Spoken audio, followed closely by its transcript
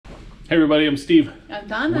Hey everybody, I'm Steve. I'm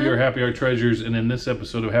Donna. We are Happy Heart Treasures, and in this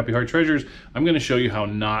episode of Happy Heart Treasures, I'm going to show you how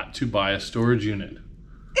not to buy a storage unit.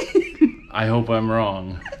 I hope I'm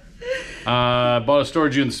wrong. Bought a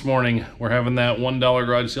storage unit this morning. We're having that $1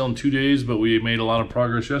 garage sale in 2 days, but we made a lot of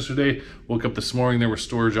progress yesterday. Woke up this morning, there were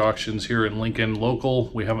storage auctions here in Lincoln local.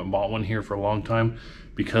 We haven't bought one here for a long time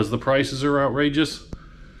because the prices are outrageous.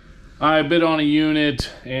 I bid on a unit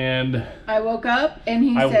and I woke up and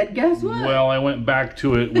he said, guess what? Well, I went back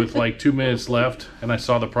to it with like 2 minutes left and I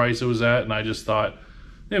saw the price it was at and I just thought,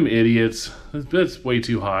 them idiots, that's way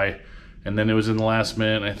too high. And then it was in the last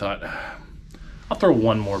minute and I thought, I'll throw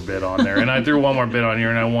one more bid on there. And I threw one more bid on here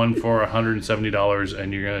and I won for $170,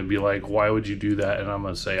 and you're going to be like, why would you do that? And I'm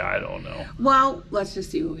going to say, I don't know. Well, let's just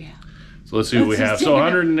see what we have. So let's see what we have. So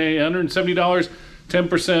 $170.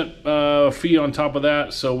 10% fee on top of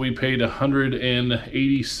that, so we paid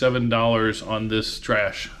 $187 on this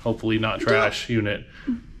trash, hopefully not trash unit.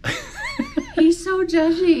 He's so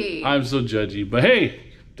judgy. I'm so judgy, but hey,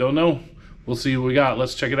 don't know. We'll see what we got.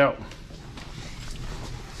 Let's check it out.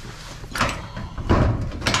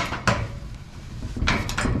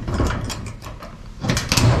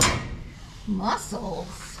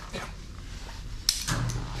 Muscles.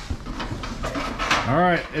 All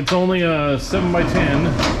right, it's only a 7 by 10.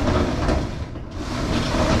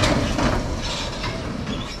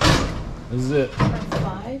 This is it.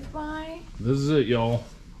 5 by? This is it, y'all.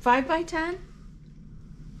 5 by 10?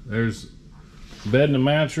 There's a bed and a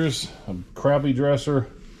mattress, a crappy dresser.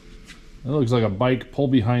 That looks like a bike pull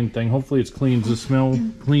behind thing. Hopefully it's clean. Does it smell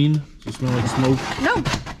clean? Does it smell like smoke? No.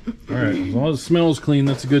 All right, as long as it smells clean,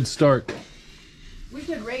 that's a good start. We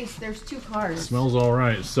could race. There's 2 cars. It smells all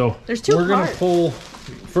right. So there's 2 we're cars. Gonna pull.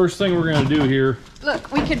 First thing we're gonna do here.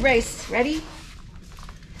 Look, we could race. Ready?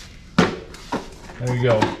 There you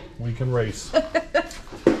go. We can race.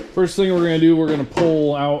 First thing we're gonna do, we're gonna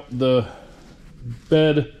pull out the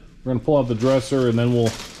bed. We're gonna pull out the dresser, and then we'll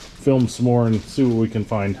film some more and see what we can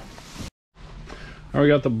find. All right, we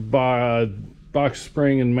got the box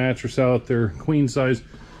spring and mattress out there, queen size.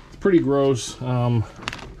 It's pretty gross.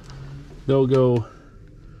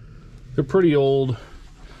 They're pretty old. I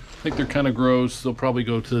think they're kind of gross. They'll probably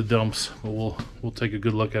go to the dumps, but we'll take a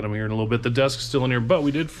good look at them here in a little bit. The desk's still in here, but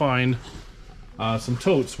we did find some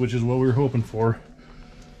totes, which is what we were hoping for.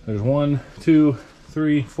 There's 1, 2,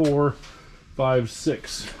 3, 4, 5,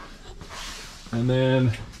 6. And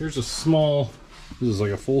then here's a small, this is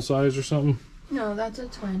like a full size or something. No, that's a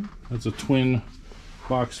twin. That's a twin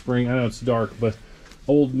box spring. I know it's dark, but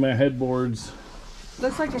old headboards.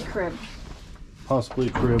 Looks like a crib. Possibly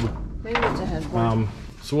a crib. Maybe it's a headboard.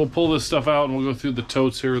 So we'll pull this stuff out and we'll go through the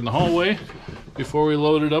totes here in the hallway before we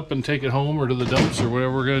load it up and take it home or to the dumps or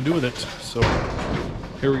whatever we're going to do with it. So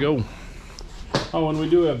here we go. Oh, and we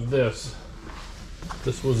do have this.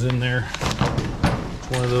 This was in there. It's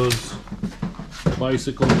one of those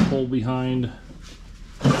bicycle pull behind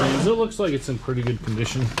things. It looks like it's in pretty good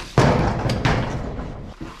condition.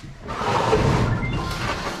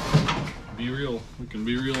 Be real. We can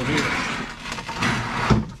be real here.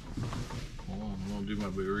 Hold on, I'm gonna do my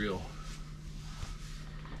be real.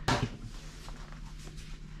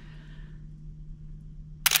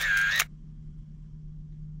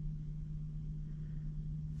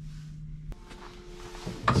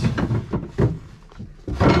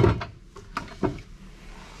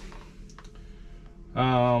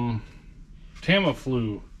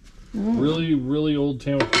 Tamiflu. Really old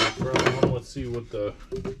Tamiflu. Let's see what the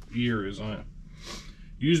year is on it.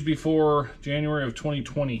 Used before January of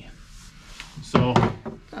 2020. So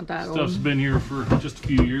Not that stuff's old. been here for just a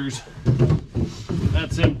few years.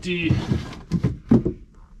 That's empty. I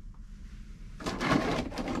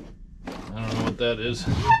don't know what that is.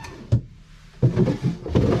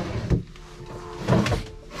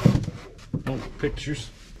 Oh, pictures.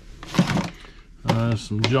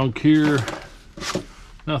 Some junk here.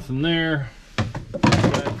 Nothing there.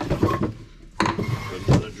 Okay. Put it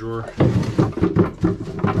in the drawer.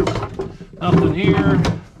 Nothing here.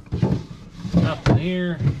 Nothing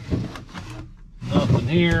here. Nothing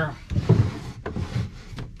here.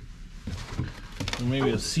 And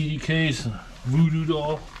maybe a CD case, a voodoo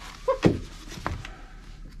doll.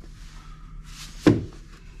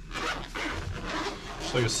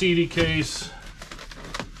 It's like a CD case.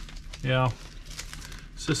 Yeah.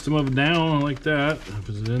 System of a Down, like that.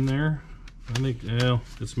 Is it in there? I think, yeah,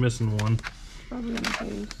 it's missing one. Probably in the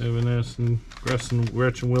case. Evanescence,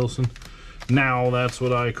 Gretchen Wilson. Now that's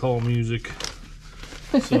what I call music.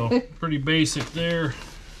 So pretty basic there.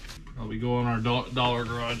 Probably go on our dollar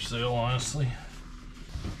garage sale, honestly.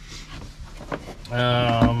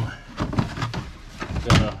 Got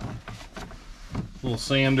a little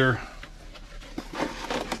sander,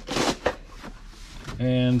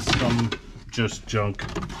 And some just junk,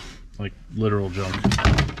 like literal junk.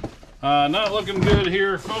 Not looking good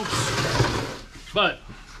here, folks, but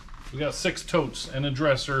we got 6 totes and a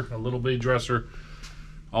dresser, a little bitty dresser.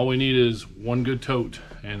 All we need is one good tote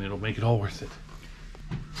and it'll make it all worth it.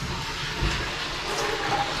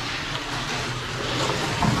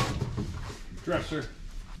 Dresser.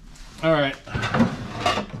 All right.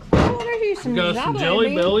 We got some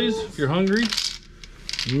jelly bellies if you're hungry.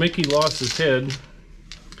 Mickey lost his head.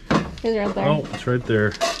 Is it right there? Oh, it's right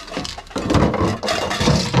there.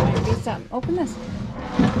 Might be something. Open this.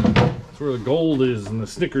 That's where the gold is in the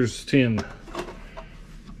Snickers tin.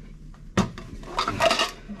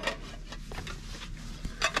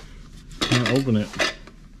 Can't open it.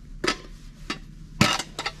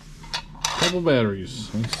 Couple batteries.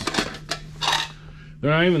 They're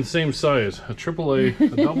not even the same size. A AAA,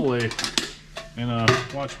 a AA, and a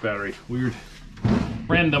watch battery. Weird.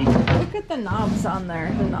 Random. Look at the knobs on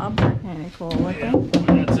there. The knobs are kind of cool looking.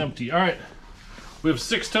 That's empty. All right. We have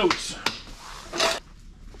 6 totes.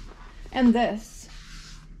 And this.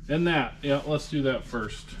 And that. Yeah, let's do that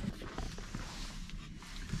first.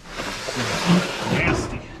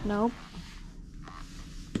 Nasty. Nope.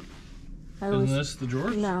 Isn't this the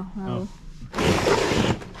drawers? No. Oh.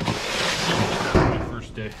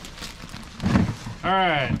 First day. All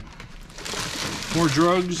right. More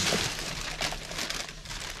drugs.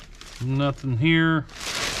 Nothing here.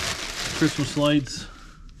 Christmas lights.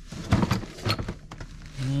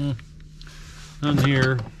 Nothing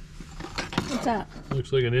here. What's that?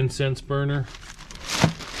 Looks like an incense burner.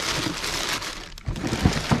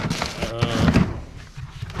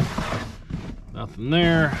 Nothing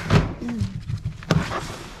there.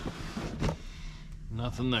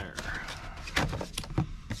 Nothing there.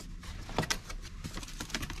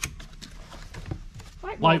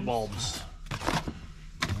 Light bulbs.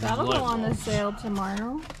 That'll go on the sale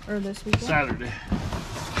tomorrow or this weekend. Saturday.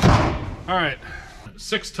 All right,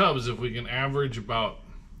 6 tubs. If we can average about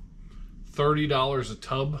 $30 a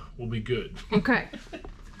tub, will be good. Okay.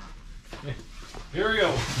 Here we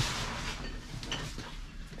go.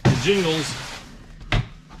 The jingles.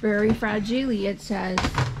 Very fragile, it says.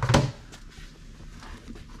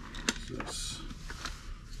 This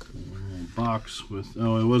box with,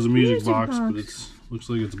 oh, it was a music box, but it's looks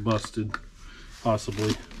like it's busted,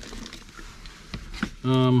 possibly.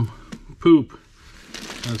 Poop.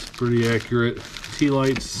 That's pretty accurate. Tea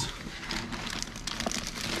lights.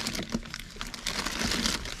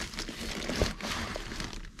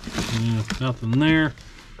 Yeah, nothing there.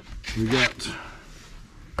 We got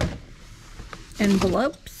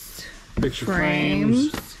Envelopes. picture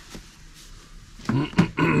frames.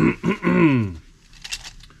 Bunch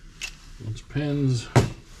of pens.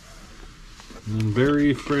 And then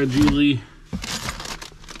very fragile. Yeah,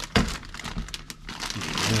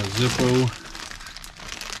 Zippo.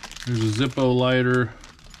 There's a Zippo lighter.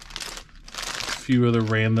 A few other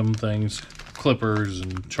random things. Clippers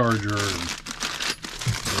and charger.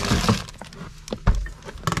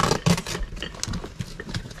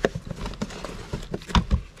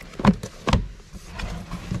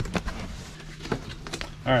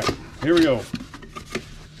 All right, here we go.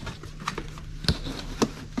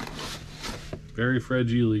 Very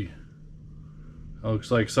fragile.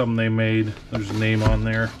 Looks like something they made. There's a name on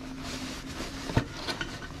there.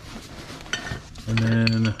 And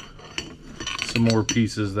then some more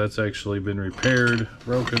pieces. That's actually been repaired,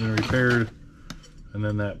 broken and repaired. And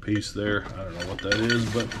then that piece there. I don't know what that is,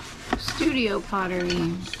 but Studio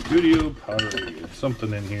pottery. studio pottery.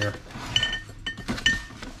 Something in here.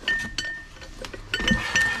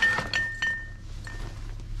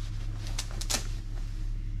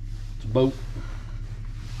 It's a boat.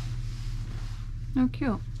 Oh,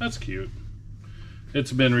 cute. That's cute.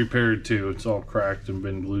 It's been repaired too. It's all cracked and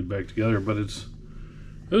been glued back together, but it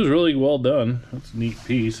was really well done. That's a neat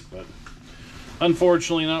piece, but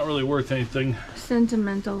unfortunately not really worth anything.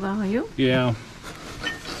 Sentimental value. Yeah.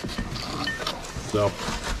 So,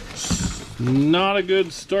 not a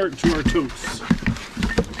good start to our totes.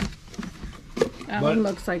 That one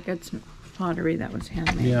looks like it's pottery that was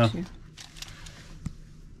handmade. Yeah. Too.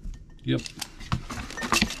 Yep.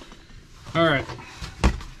 All right.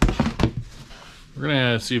 We're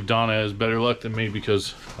gonna see if Donna has better luck than me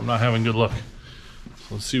because I'm not having good luck.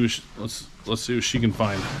 So let's see what let's see what she can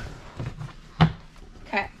find.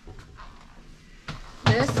 Okay.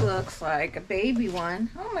 This looks like a baby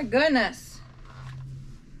one. Oh my goodness.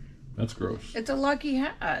 That's gross. It's a lucky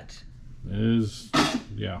hat. It is,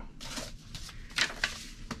 yeah.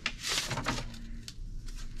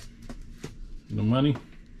 No money?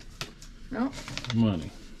 No. Money.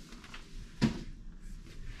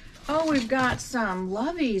 Oh, we've got some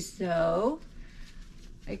Loveys though.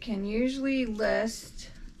 I can usually list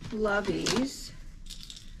Loveys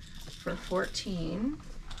for $14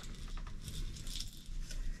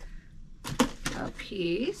 a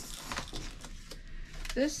piece.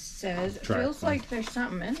 This says, it feels like there's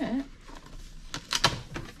something in it.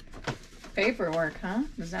 Paperwork, huh?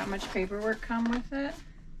 Does that much paperwork come with it?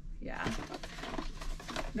 Yeah.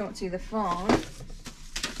 Don't see the phone.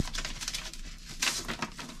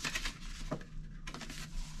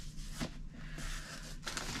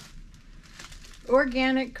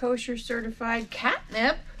 Organic, kosher certified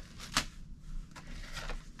catnip.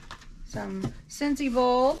 Some Scentsy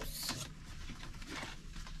bulbs.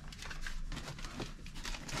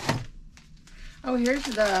 Oh, here's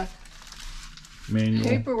the Manual.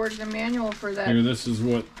 paperwork, the manual for that. Here, this is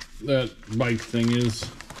what that bike thing is.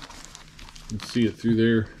 You can see it through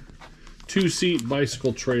there. 2-seat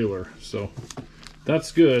bicycle trailer. So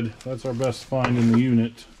that's good. That's our best find in the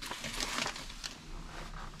unit.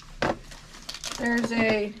 There's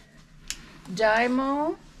a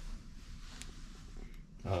Dymo.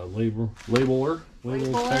 Labeler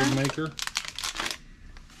tag maker.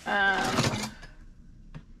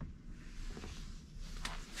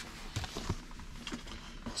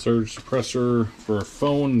 Surge suppressor for a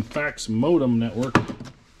phone and fax modem network.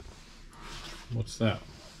 What's that?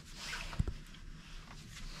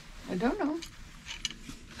 I don't know.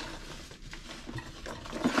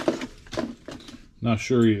 Not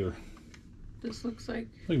sure either. This looks like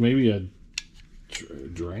Maybe a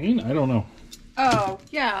drain? I don't know. Oh,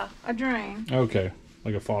 yeah, a drain. Okay,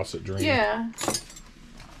 like a faucet drain. Yeah.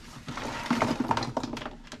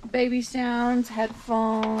 Baby sounds,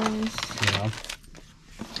 headphones. Yeah.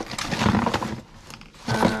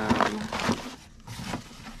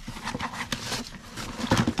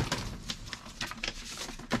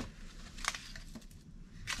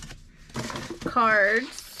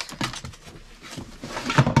 Cards.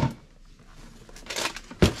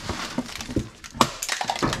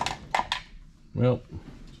 Well,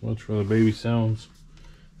 so much for the baby sounds.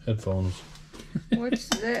 Headphones. What's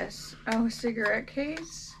this? Oh, a cigarette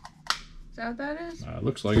case? Is that what that is?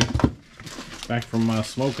 Looks like it. Back from my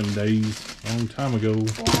smoking days, a long time ago.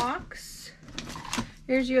 Blocks.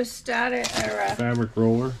 Here's your static Fabric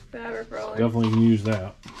roller. fabric roller. Definitely can use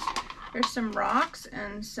that. There's some rocks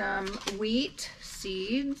and some wheat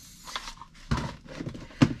seeds.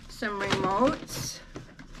 Some remotes.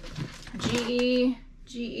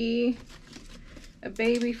 GE. A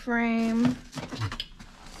baby frame.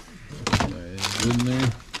 In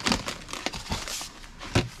there.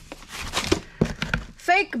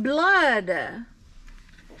 Fake blood.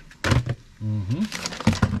 Mm-hmm.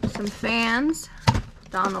 Some fans.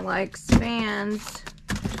 Donna likes fans.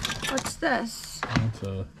 What's this? That's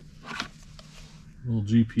a little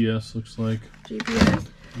GPS, looks like. GPS?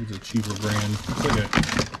 It's a cheaper brand. It's like a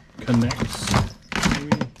Connects,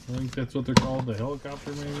 maybe? I think that's what they're called. The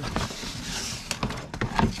helicopter, maybe?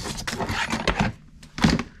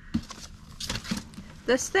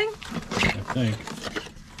 This thing? I think.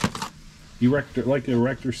 Erector, like the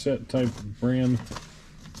erector set type brand.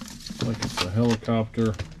 Like it's a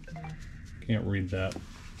helicopter. Can't read that.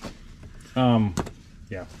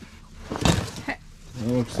 Yeah. It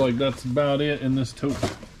looks like that's about it in this tote.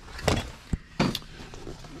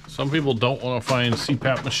 Some people don't want to find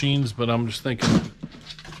CPAP machines, but I'm just thinking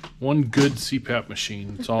one good CPAP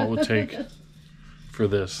machine. That's all it would take for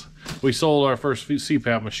this. We sold our first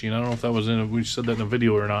CPAP machine. I don't know if that was we said that in a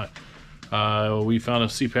video or not. We found a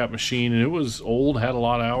CPAP machine and it was old, had a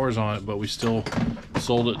lot of hours on it, but we still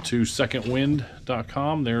sold it to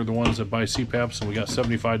secondwind.com. They're the ones that buy CPAPs, and we got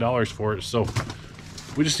 $75 for it. So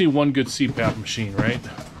we just need one good CPAP machine, right?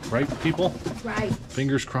 Right, people? Right.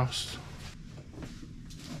 Fingers crossed.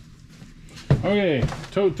 Okay,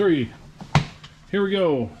 tote 3. Here we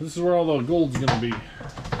go. This is where all the gold's gonna be.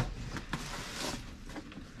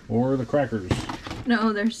 Or the crackers.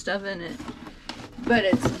 No, there's stuff in it. But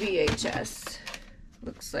it's VHS.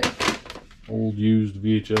 Looks like Old used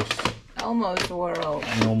VHS. Elmo's World.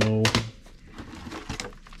 Elmo.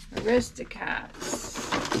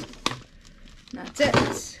 Aristocats. That's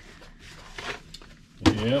it.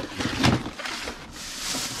 Yep.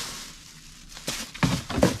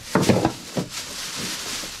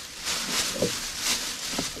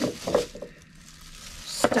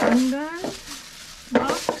 Stun gun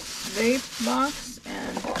box, vape box,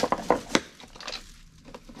 and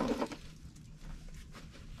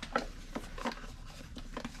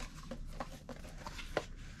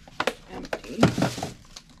empty.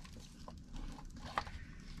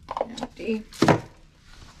 Empty.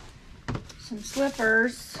 Some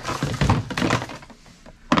slippers.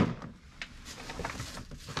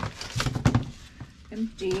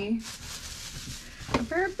 Empty. A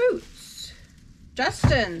pair of boots.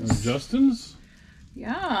 Justin's. Justin's?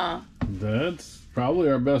 Yeah. That's probably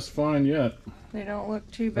our best find yet. They don't look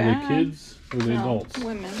too Are bad. they kids or are they No, adults?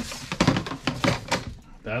 Women's.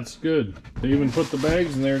 That's good. They even put the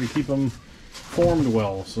bags in there to keep them formed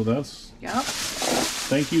well. So that's... Yep.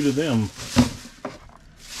 Thank you to them.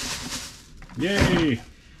 Yay!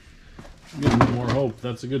 Give me more hope.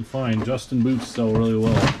 That's a good find. Justin boots sell really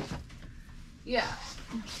well. Yeah.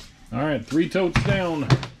 All right, 3 totes down.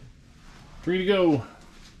 3 to go.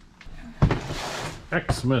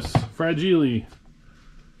 Xmas, Fragile.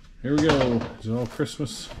 Here we go. Is it all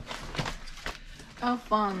Christmas?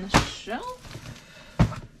 Elf on the Shelf.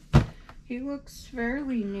 He looks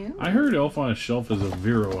fairly new. I heard Elf on a Shelf is a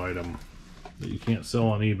Vero item that you can't sell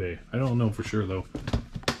on eBay. I don't know for sure though,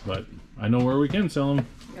 but I know where we can sell them.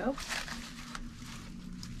 Yep.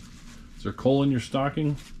 Is there coal in your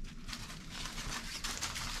stocking?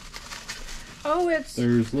 Oh, it's...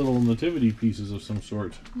 There's little nativity pieces of some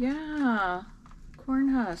sort. Yeah. Corn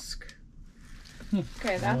husk.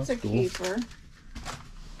 Okay, that's a cool. keeper.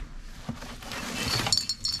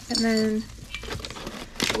 And then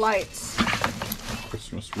lights.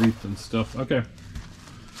 Christmas wreath and stuff. Okay.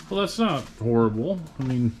 Well, that's not horrible. I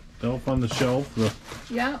mean, the Elf on the Shelf, the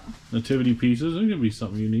Yeah. nativity pieces. It could be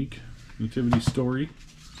something unique. Nativity story.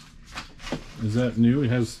 Is that new? It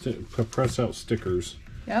has press out stickers.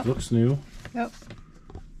 Yep. Looks new. Yep.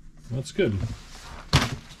 That's good.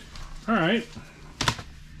 All right.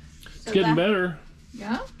 It's So getting that- better.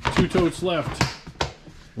 Yeah. 2 totes left.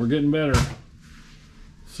 We're getting better.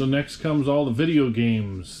 So next comes all the video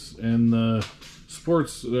games and the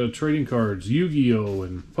sports trading cards, Yu-Gi-Oh!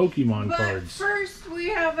 And Pokemon But cards. first we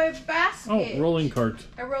have a basket. Oh, rolling cart.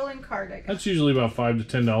 A rolling cart, I guess. That's usually about $5 to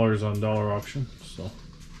 $10 on dollar auction. So.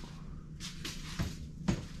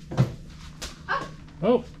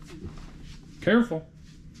 Oh, careful.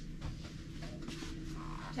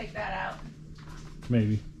 Take that out.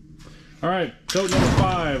 Maybe. All right, tote number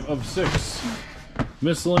 5 of 6.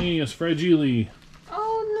 Miscellaneous Fragile.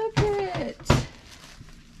 Oh, look at it.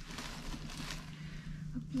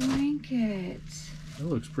 A blanket. That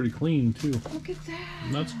looks pretty clean too. Look at that.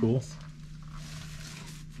 That's cool.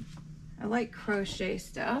 I like crochet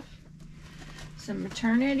stuff. Some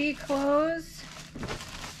maternity clothes.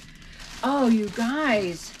 Oh, you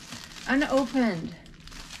guys. Unopened.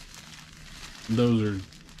 Those are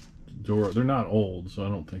they're not old, so I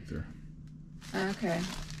don't think they're. Okay.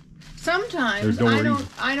 Sometimes They're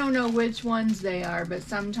I don't know which ones they are, but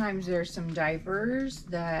sometimes there's some diapers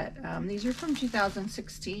that these are from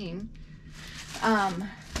 2016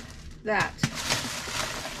 that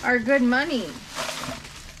are good money.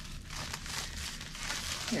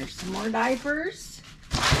 Here's some more diapers,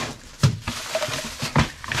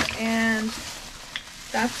 and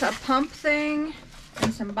that's a pump thing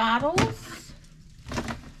and some bottles.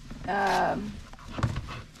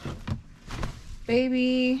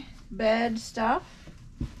 Baby bed stuff,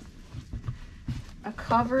 a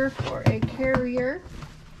cover for a carrier,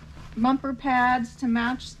 bumper pads to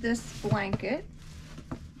match this blanket.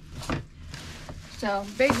 So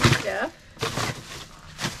baby stuff.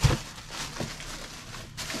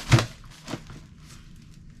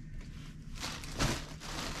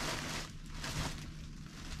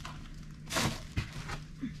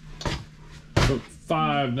 Tote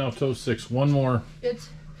 5, now tote 6. One more.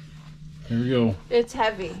 Here we go. It's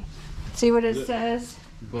heavy. See what it says?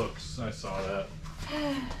 Books. I saw that.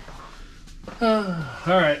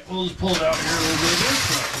 All right, we'll just pull it out here a little bit. It's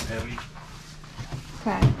not too heavy.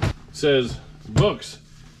 Okay. It says books,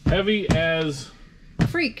 heavy as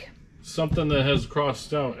Freak. something that has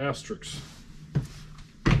crossed out asterisks.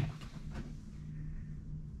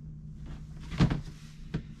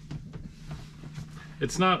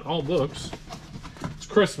 It's not all books. It's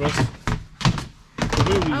Christmas.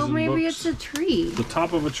 Oh, maybe it's a tree. The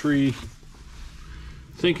top of a tree.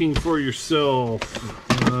 Thinking for yourself.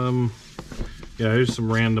 Yeah, here's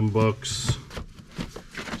some random books.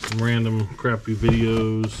 Some random crappy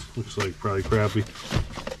videos. Looks like probably crappy.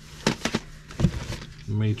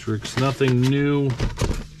 Matrix. Nothing new.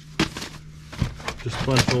 Just a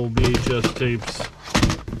bunch of old VHS tapes.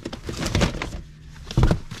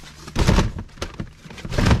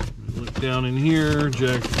 Look down in here.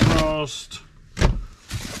 Jack Frost.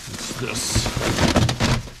 What's this?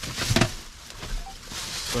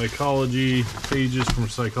 Psychology pages from a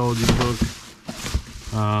psychology book.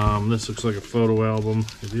 This looks like a photo album.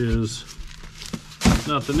 It is.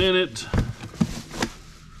 Nothing in it.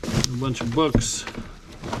 A bunch of books.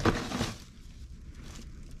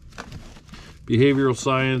 Behavioral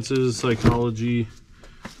sciences, psychology,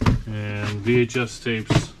 and VHS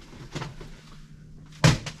tapes.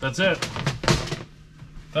 That's it.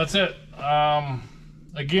 That's it.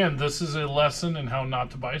 Again, this is a lesson in how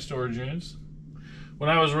not to buy storage units. When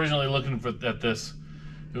I was originally looking at this,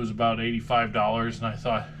 it was about $85, and I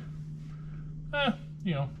thought,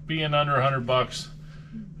 you know, being under $100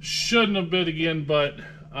 shouldn't have bid again. But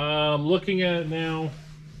looking at it now,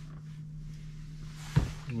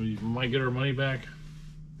 we might get our money back.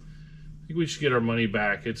 I think we should get our money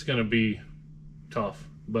back. It's going to be tough,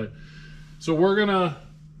 but so we're gonna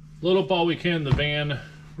load up all we can in the van.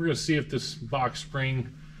 We're gonna see if this box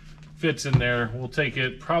spring fits in there. We'll take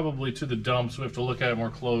it probably to the dump, so we have to look at it more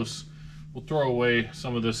close. We'll throw away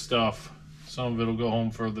some of this stuff. Some of it will go home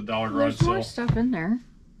for the dollar garage sale. There's more stuff in there.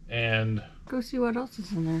 And go see what else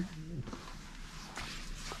is in there.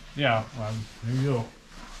 Yeah, there you go.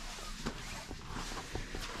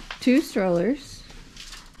 2 strollers.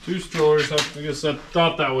 2 strollers. I guess I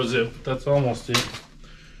thought that was it, but that's almost it.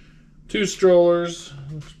 2 strollers.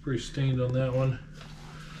 Looks pretty stained on that one.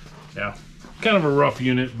 Yeah, kind of a rough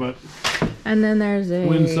unit, but and then there's a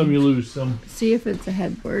win some, you lose some. See if it's a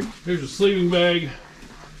headboard. Here's a sleeping bag.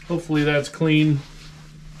 Hopefully that's clean.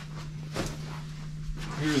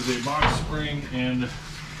 Here's a box spring and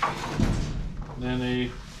then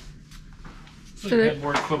a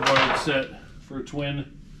headboard footboard set for a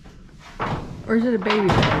twin. Or is it a baby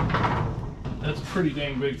bed? That's pretty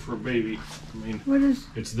dang big for a baby. I mean, what is?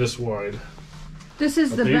 It's this wide. This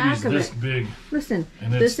is the back of this it. Big. Listen,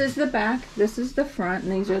 this is the back, this is the front,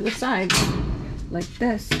 and these are the sides. Like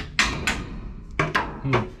this.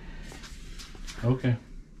 Okay.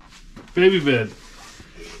 Baby bed.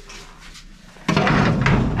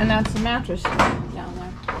 And that's the mattress down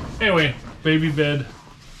there. Anyway, baby bed.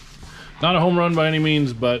 Not a home run by any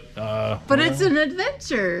means, but it's an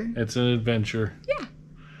adventure. It's an adventure. Yeah.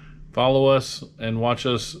 Follow us and watch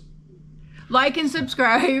us like and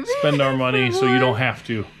subscribe. Spend our money so you don't have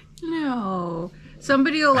to. No.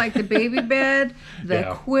 Somebody will like the baby bed, the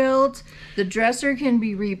quilt, the dresser can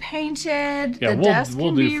be repainted, the desk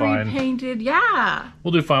can be repainted. Yeah.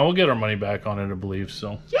 We'll do fine. We'll get our money back on it, I believe.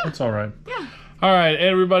 So that's all right. Yeah. All right,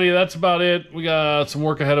 everybody, that's about it. We got some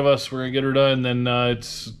work ahead of us. We're going to get her done. Then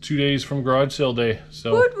it's 2 days from garage sale day.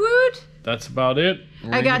 So woot woot. That's about it.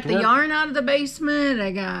 I got the yarn out of the basement.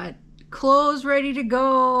 I got clothes ready to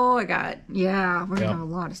go. I got, we're going to have a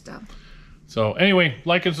lot of stuff. So anyway,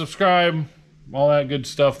 like and subscribe, all that good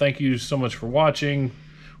stuff. Thank you so much for watching.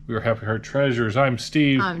 We were Happy Heart Treasures. I'm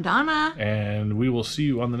Steve. I'm Donna. And we will see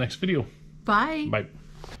you on the next video. Bye. Bye.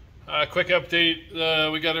 Quick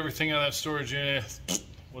update. We got everything on that storage unit.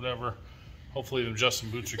 Whatever. Hopefully the Justin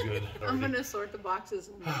boots are good. I'm going to sort the boxes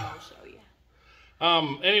and then I'll show you.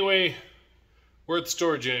 Anyway, we're at the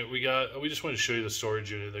storage unit. We just want to show you the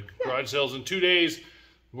storage unit. The garage sale's in 2 days.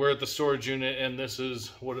 We're at the storage unit, and this is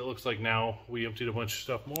what it looks like now. We emptied a bunch of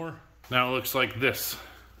stuff more. Now it looks like this.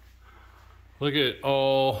 Look at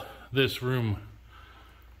all this room.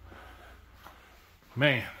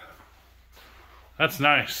 Man, that's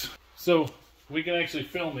nice. So we can actually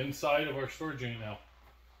film inside of our storage unit now.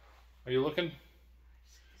 Are you looking?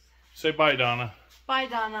 Say bye, Donna. Bye,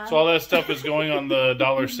 Donna. So all that stuff is going on the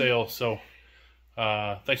dollar sale. So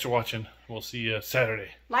thanks for watching. We'll see you Saturday.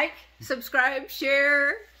 Like, subscribe,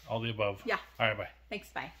 share. All the above. Yeah. All right, bye. Thanks,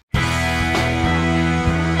 bye.